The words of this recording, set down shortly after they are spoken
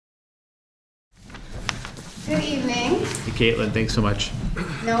Good evening. Hey, Caitlin, thanks so much.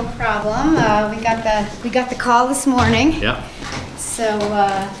 No problem. We got the call this morning. Yeah. So,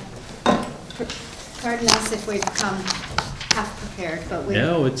 pardon us if we come half prepared, but we.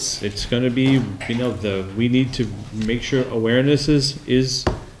 No, it's going to be, you know, we need to make sure awareness is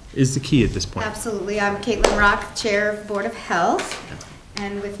the key at this point. Absolutely. I'm Caitlin Rock, Chair of Board of Health,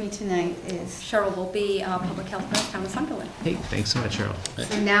 and with me tonight is Cheryl will be Public Health Nurse, Town of Sunderland. Hey, thanks so much, Cheryl.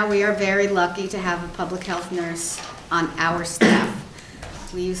 So now we are very lucky to have a public health nurse on our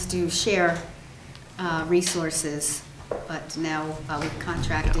staff. We used to share resources, but now we've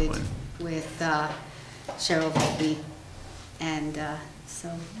contracted with Cheryl Volpe, and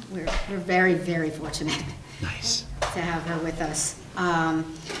so we're very, very fortunate. Nice. To have her with us.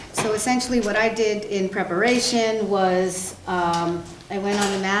 So essentially what I did in preparation was I went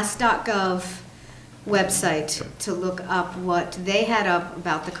on the mass.gov website to look up what they had up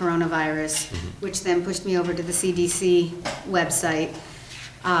about the coronavirus, which then pushed me over to the CDC website.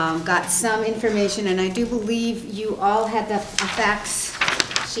 Got some information, and I do believe you all had a fax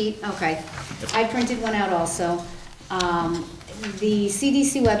sheet. Okay. I printed one out also. The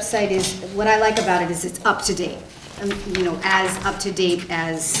CDC website is, what I like about it is it's up to date. You know, as up to date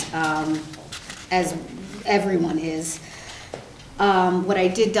as everyone is. What I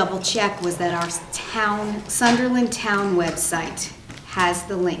did double check was that our Sunderland town website has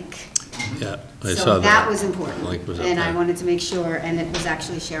the link. Yeah, I So saw that. that was important, Link was up and I there. wanted to make sure, and it was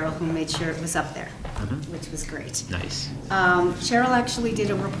actually Cheryl who made sure it was up there, which was great. Nice. Cheryl actually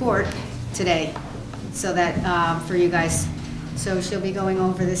did a report today, so that for you guys. So she'll be going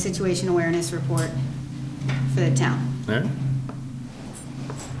over the situation awareness report for the town. All right.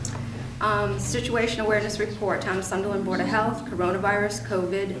 Situation Awareness Report, Town of Sunderland Board of Health, Coronavirus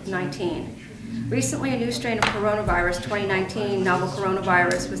COVID-19. Recently, a new strain of coronavirus, 2019 novel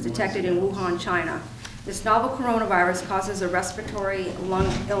coronavirus, was detected in Wuhan, China. This novel coronavirus causes a respiratory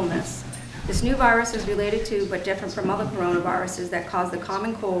lung illness. This new virus is related to, but different from other coronaviruses that cause the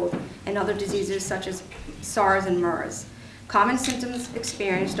common cold and other diseases such as SARS and MERS. Common symptoms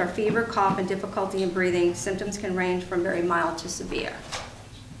experienced are fever, cough, and difficulty in breathing. Symptoms can range from very mild to severe.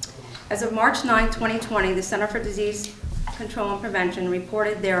 As of March 9, 2020, the Center for Disease Control and Prevention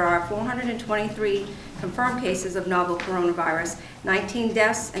reported there are 423 confirmed cases of novel coronavirus, 19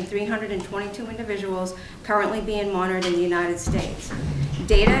 deaths, and 322 individuals currently being monitored in the United States.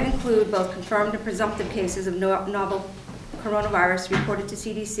 Data include both confirmed and presumptive cases of novel coronavirus reported to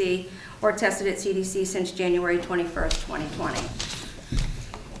CDC or tested at CDC since January 21st, 2020.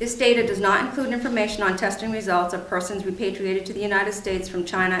 This data does not include information on testing results of persons repatriated to the United States from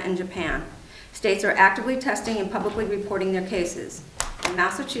China and Japan. States are actively testing and publicly reporting their cases. In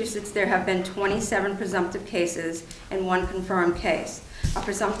Massachusetts, there have been 27 presumptive cases and 1 confirmed case. A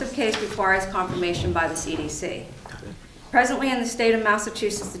presumptive case requires confirmation by the CDC. Presently in the state of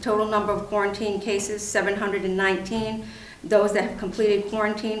Massachusetts, the total number of quarantine cases, 719. Those that have completed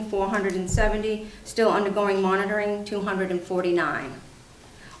quarantine, 470. Still undergoing monitoring, 249.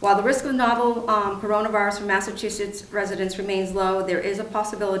 While the risk of novel coronavirus for Massachusetts residents remains low, there is a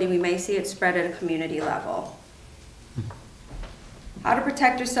possibility we may see it spread at a community level. How to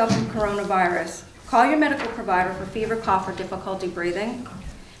protect yourself from coronavirus. Call your medical provider for fever, cough, or difficulty breathing.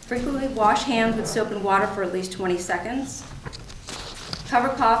 Frequently wash hands with soap and water for at least 20 seconds. Cover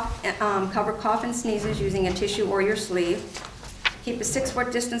cough and sneezes using a tissue or your sleeve. Keep a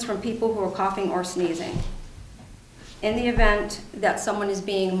 6-foot distance from people who are coughing or sneezing. In the event that someone is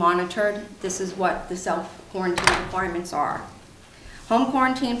being monitored, this is what the self-quarantine requirements are. Home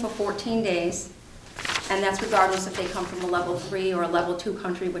quarantine for 14 days, and that's regardless if they come from a level 3 or a level 2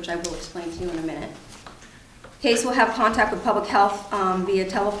 country, which I will explain to you in a minute. Case will have contact with public health via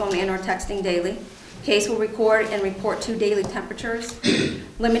telephone and or texting daily. Case will record and report 2 daily temperatures.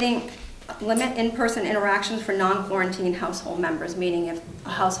 Limit in-person interactions for non-quarantine household members, meaning if a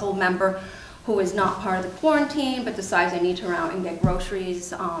household member who is not part of the quarantine but decides they need to go out and get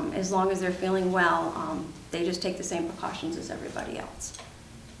groceries, as long as they're feeling well, they just take the same precautions as everybody else.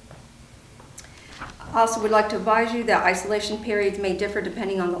 Also, we'd like to advise you that isolation periods may differ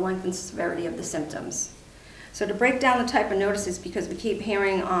depending on the length and severity of the symptoms. So to break down the type of notices, because we keep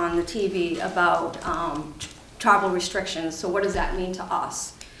hearing on the TV about travel restrictions, so what does that mean to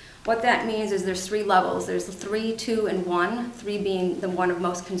us? What that means is there's 3 levels. There's 3, 2, and 1, 3 being the one of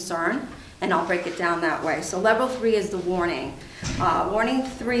most concern, and I'll break it down that way. So level 3 is the warning. Warning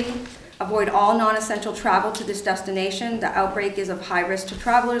 3, avoid all non-essential travel to this destination. The outbreak is of high risk to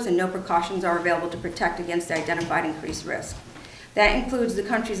travelers and no precautions are available to protect against the identified increased risk. That includes the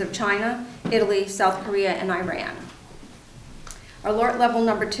countries of China, Italy, South Korea, and Iran. Alert level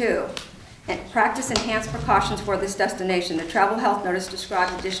number 2. And practice enhanced precautions for this destination. The travel health notice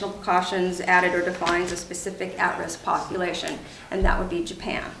describes additional precautions added or defines a specific at-risk population, and that would be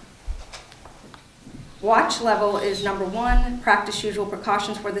Japan. Watch level is number 1, practice usual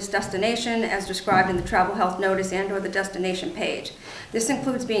precautions for this destination as described in the travel health notice and or the destination page. This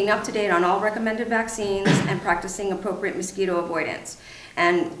includes being up to date on all recommended vaccines and practicing appropriate mosquito avoidance.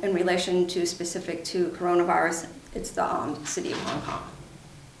 And in relation to specific to coronavirus, it's the city of Hong Kong.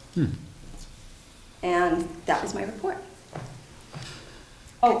 And that is my report.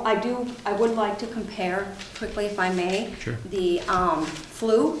 Oh, I would like to compare quickly, if I may, Sure. the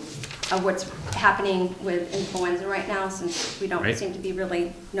flu, what's happening with influenza right now, since we don't Right. seem to be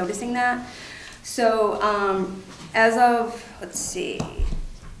really noticing that. So as of, let's see,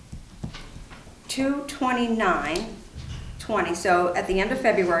 2/29/20, so at the end of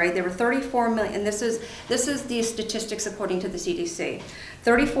February, there were 34 million, and this is the statistics according to the CDC.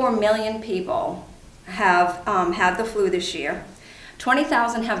 34 million people have had the flu this year.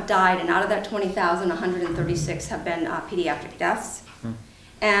 20,000 have died, and out of that 20,000, 136 have been pediatric deaths.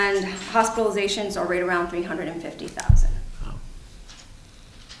 And hospitalizations are right around 350,000.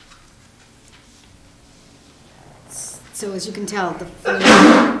 So as you can tell, the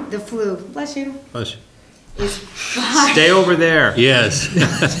flu, bless you, Bless you. is far, Stay over there. Yes.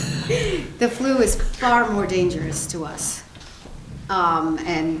 the flu is far more dangerous to us.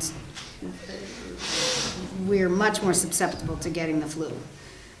 And we're much more susceptible to getting the flu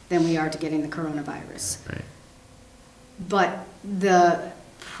than we are to getting the coronavirus. Right. But the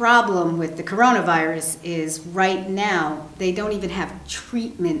problem with the coronavirus is right now, they don't even have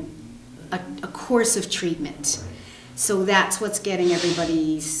treatment, a course of treatment. So that's what's getting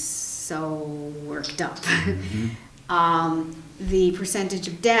everybody so worked up. The percentage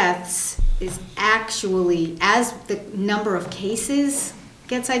of deaths is actually, as the number of cases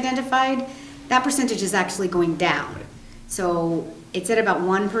gets identified, that percentage is actually going down. So it's at about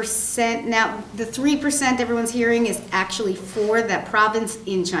 1%. Now, the 3% everyone's hearing is actually for that province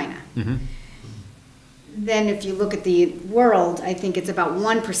in China. Then if you look at the world, I think it's about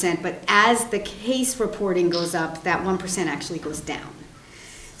 1%, but as the case reporting goes up, that 1% actually goes down.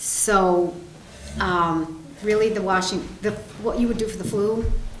 So really what you would do for the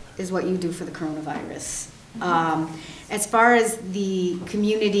flu is what you do for the coronavirus. As far as the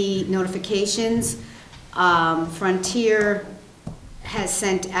community notifications, Frontier has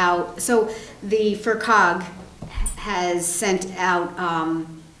sent out, so the FERCOG has sent out,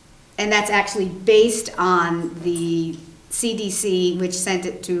 and that's actually based on the CDC, which sent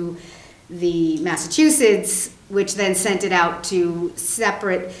it to the Massachusetts, which then sent it out to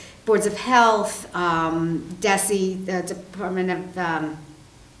separate boards of health, DESE, the Department of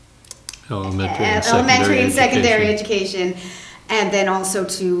Elementary and Secondary Education, and then also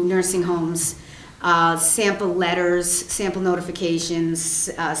to nursing homes, sample letters, sample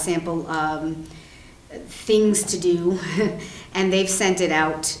notifications, sample things to do, and they've sent it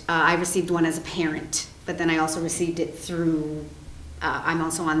out. I received one as a parent, but then I also received it through, I'm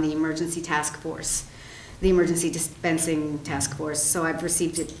also on the emergency task force, the emergency dispensing task force, so I've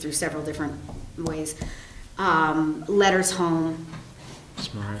received it through several different ways. Letters home.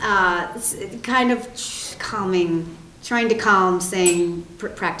 Smart. Kind of calming, trying to calm, saying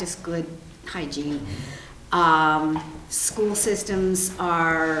practice good hygiene. School systems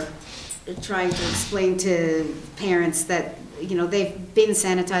are trying to explain to parents that, you know, they've been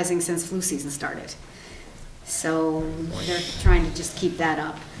sanitizing since flu season started. So they're trying to just keep that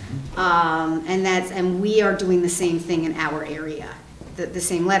up. And we are doing the same thing in our area. The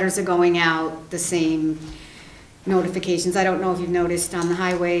same letters are going out, the same notifications. I don't know if you've noticed on the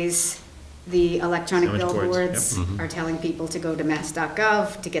highways, the electronic Signage boards, billboards yep. are telling people to go to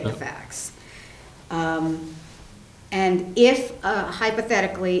mass.gov to get the facts. And if,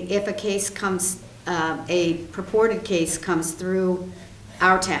 hypothetically, if a case comes, a purported case comes through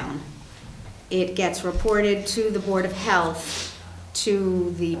our town, it gets reported to the Board of Health,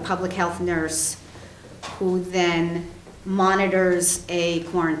 to the public health nurse, who then monitors a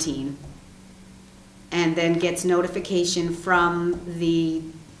quarantine and then gets notification from the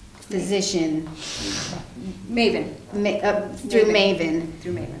physician. Maven. Through Maven.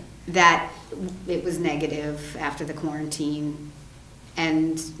 Through Maven. That it was negative after the quarantine.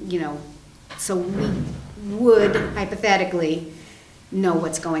 And, you know, so we would hypothetically know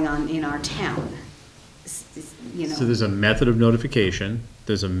what's going on in our town. You know. So there's a method of notification,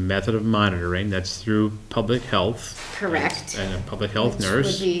 there's a method of monitoring, that's through public health. Correct. And a public health Which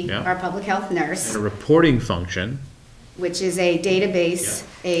nurse. would be yeah. our public health nurse. And a reporting function. Which is a database,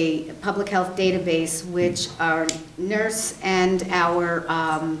 a public health database, which our nurse and our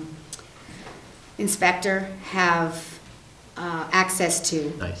inspector have access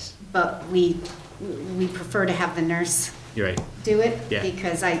to. Nice. But we prefer to have the nurse You're right. do it. Yeah.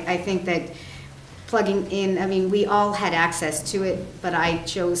 Because I think that plugging in, I mean, we all had access to it, but I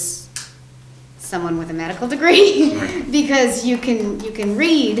chose someone with a medical degree because you can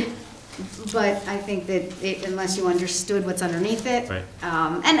read, but I think that unless you understood what's underneath it. Right.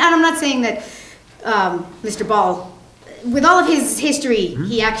 And I'm not saying that Mr. Ball, with all of his history,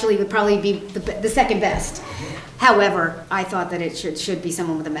 he actually would probably be the second best. However, I thought that it should be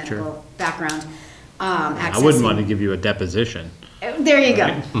someone with a medical background. I wouldn't want to give you a deposition. There you go,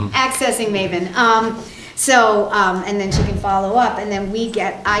 accessing Maven. And then she can follow up, and then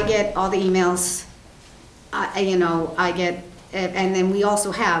I get all the emails, and then we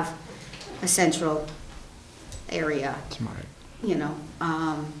also have a central area. Smart.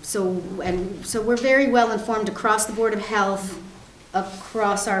 So we're very well informed across the Board of Health,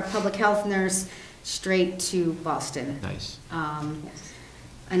 across our public health nurse, straight to Boston. Nice.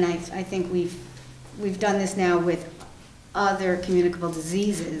 And I think we've done this now with other communicable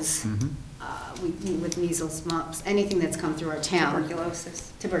diseases, with measles, mumps, anything that's come through our town.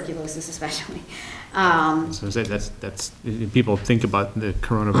 Tuberculosis especially. So that's people think about the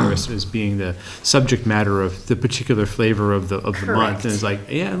coronavirus as being the subject matter of the particular flavor of the month, and it's like,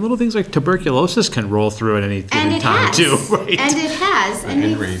 yeah, little things like tuberculosis can roll through at any given time too, right? And it has,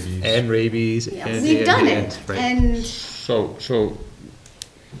 And rabies. And rabies. Yeah. And, We've done it, right. and So,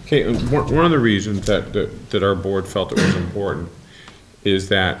 okay, one of the reasons that our board felt it was important is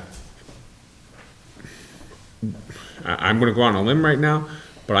that I'm gonna go on a limb right now,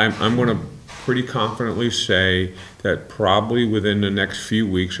 but I'm gonna pretty confidently say that probably within the next few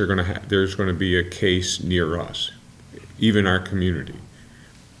weeks there's gonna be a case near us, even our community.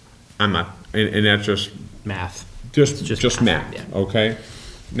 I'm not, and that's just Math. just math, yeah. okay?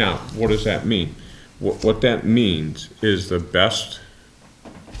 Now, what does that mean? What that means is the best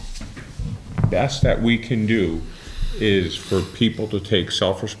that we can do is for people to take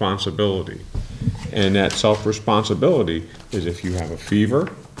self-responsibility. And that self-responsibility is if you have a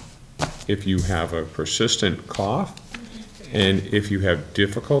fever, if you have a persistent cough, and if you have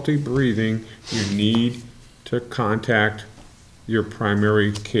difficulty breathing, you need to contact your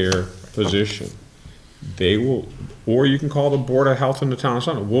primary care physician. They will, or you can call the Board of Health in the town of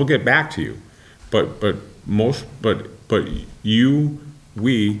Sunderland. We'll get back to you. But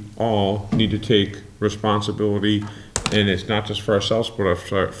we all need to take responsibility, and it's not just for ourselves, but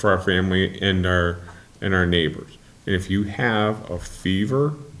for our family and our neighbors. And if you have a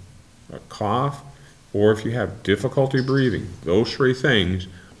fever, a cough, or if you have difficulty breathing, those three things,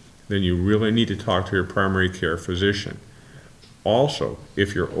 then you really need to talk to your primary care physician. Also,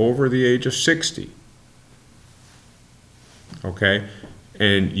 if you're over the age of 60, okay,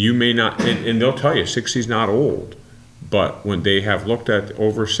 and you may not, and they'll tell you 60 is not old, but when they have looked at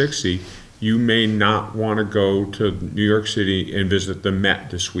over 60, you may not want to go to New York City and visit the Met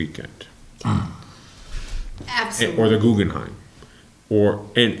this weekend. absolutely. Or the Guggenheim.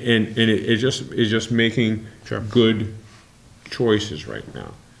 It's just making good choices right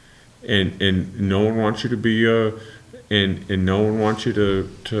now. And no one wants you to be and no one wants you to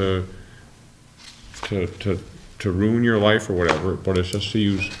ruin your life or whatever, but it's just to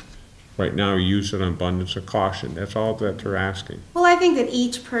use an abundance of caution. That's all that they're asking. Well, I think that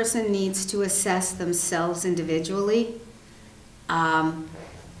each person needs to assess themselves individually.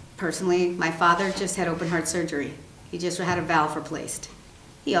 Personally, my father just had open heart surgery. He just had a valve replaced.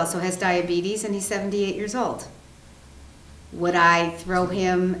 He also has diabetes and he's 78 years old. Would I throw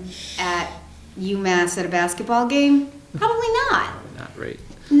him at UMass at a basketball game? Probably not. Not right.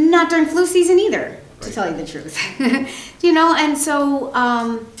 Not during flu season either, to tell you the truth. And so,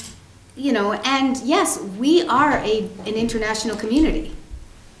 and yes, we are an international community.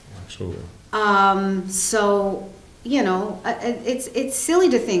 Absolutely. It's silly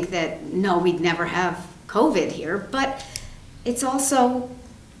to think that, no, we'd never have COVID here, but it's also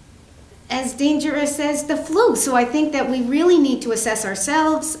as dangerous as the flu. So I think that we really need to assess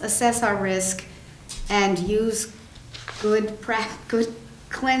ourselves, assess our risk, and use good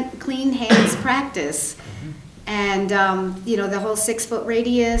clean hands practice. And, the whole 6-foot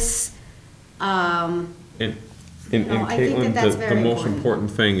radius. And I think that's the very most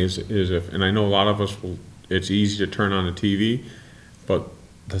important thing is if, and I know a lot of us it's easy to turn on the TV, but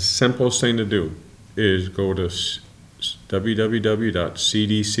the simplest thing to do is go to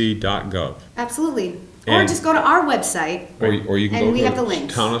www.cdc.gov. Absolutely. Or just go to our website. Or you can and go we to have the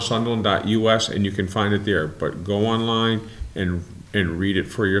links. townofsunderland.us and you can find it there. But go online and read it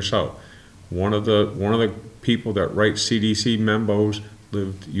for yourself. One of the people that writes CDC memos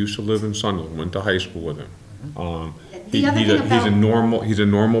used to live in Sunderland, went to high school with him. The other thing He's a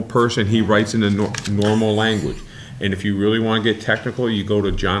normal person, he writes in a normal language. And if you really want to get technical, you go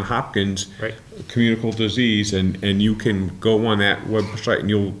to John Hopkins Right. Communicable Disease, and you can go on that website and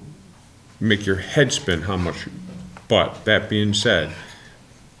you'll make your head spin how much. But that being said,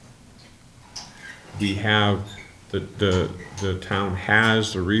 we have, the town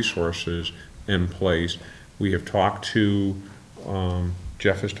has the resources in place. We have talked to,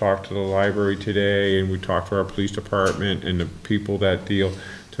 Jeff has talked to the library today, and we talked to our police department and the people that deal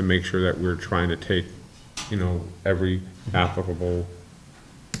to make sure that we're trying to take, every applicable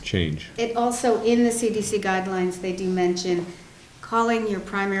change. It also, in the CDC guidelines, they do mention calling your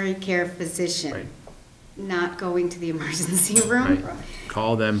primary care physician, Right. not going to the emergency room. Right.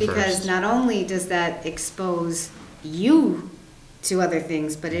 Call them first. Because not only does that expose you to other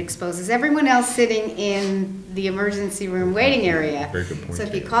things, but it exposes everyone else sitting in the emergency room waiting area. Very good point. So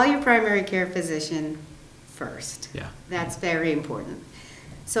if you call your primary care physician first. Yeah. That's very important.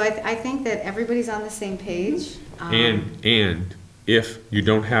 So I think that everybody's on the same page. And if you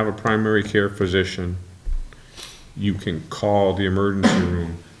don't have a primary care physician, you can call the emergency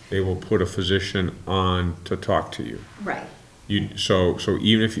room. They will put a physician on to talk to you. Right. So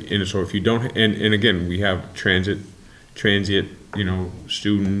even if, so if you don't, and again, we have transient,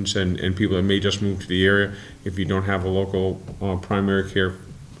 students and people that may just move to the area. If you don't have a local primary care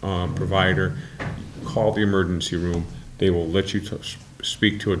provider, call the emergency room. They will let you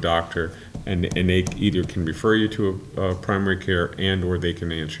speak to a doctor, and they either can refer you to a primary care or they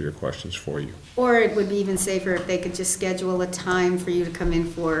can answer your questions for you. Or it would be even safer if they could just schedule a time for you to come in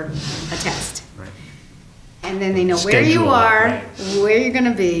for a test. Right. And then they know where you Schedule, are, right. where you're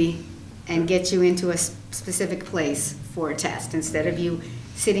gonna be, and get you into a specific place for a test, instead of you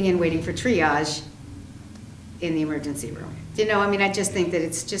sitting and waiting for triage in the emergency room. I just think that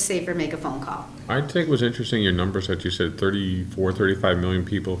it's just safer, make a phone call. I think it was interesting, your numbers that you said 34, 35 million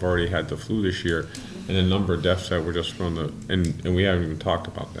people have already had the flu this year, and the number of deaths that were just from and we haven't even talked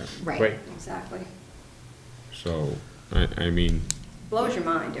about that. Right. Exactly. So, I mean, Blows your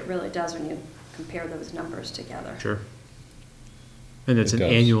mind, it really does when you compare those numbers together. Sure. And it's It an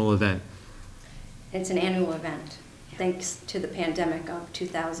does. annual event. It's an annual event, thanks to the pandemic of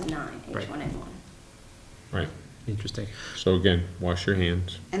 2009, Right. H1N1. right. Interesting. So again, wash your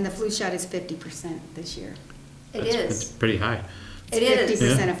hands. And the flu shot is 50% this year. It It's is. pretty high. It It's is.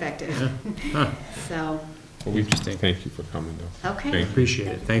 50% Yeah. effective. Huh. So, Well, we Interesting. thank you for coming, though. okay. Thank you. Appreciate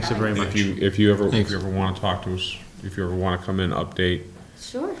it. Thanks so very And much. if you ever want to talk to us, if you ever want to come in, update,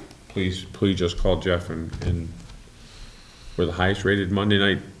 Sure. please just call Jeff, and we're the highest rated Monday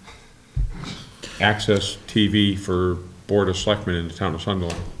night access TV for Board of Selectmen in the town of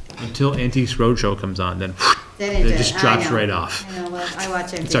Sunderland. Until Antiques Roadshow comes on, then Then it just I drops know. right off. I know, well, I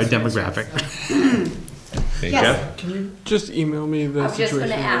watch It's our NBC shows, demographic. so. Hey, Yes. Jeff? Can you just email me the I was just situation?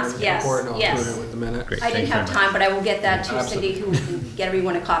 gonna ask, and yes, report, and I'll yes. include it with the minute. Great. I didn't Thanks have very much. time, but I will get that to Cindy, who can get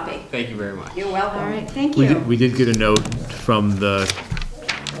everyone a copy. Thank you very much. You're welcome. All right, thank We you. did get a note from the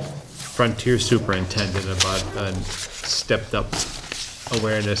Frontier Superintendent about a stepped-up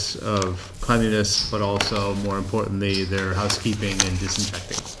awareness of cleanliness, but also, more importantly, their housekeeping and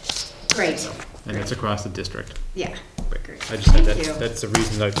disinfecting. Great, And it's across the district. yeah. I just said Thank you. that's the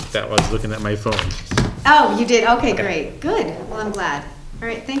reason that was looking at my phone. Oh, you did, okay, great, good. Well, I'm glad. All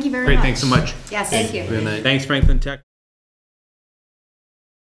right, thank you very much. Great, thanks so much. Yes. Thank you. Good night. Thanks, Franklin Tech.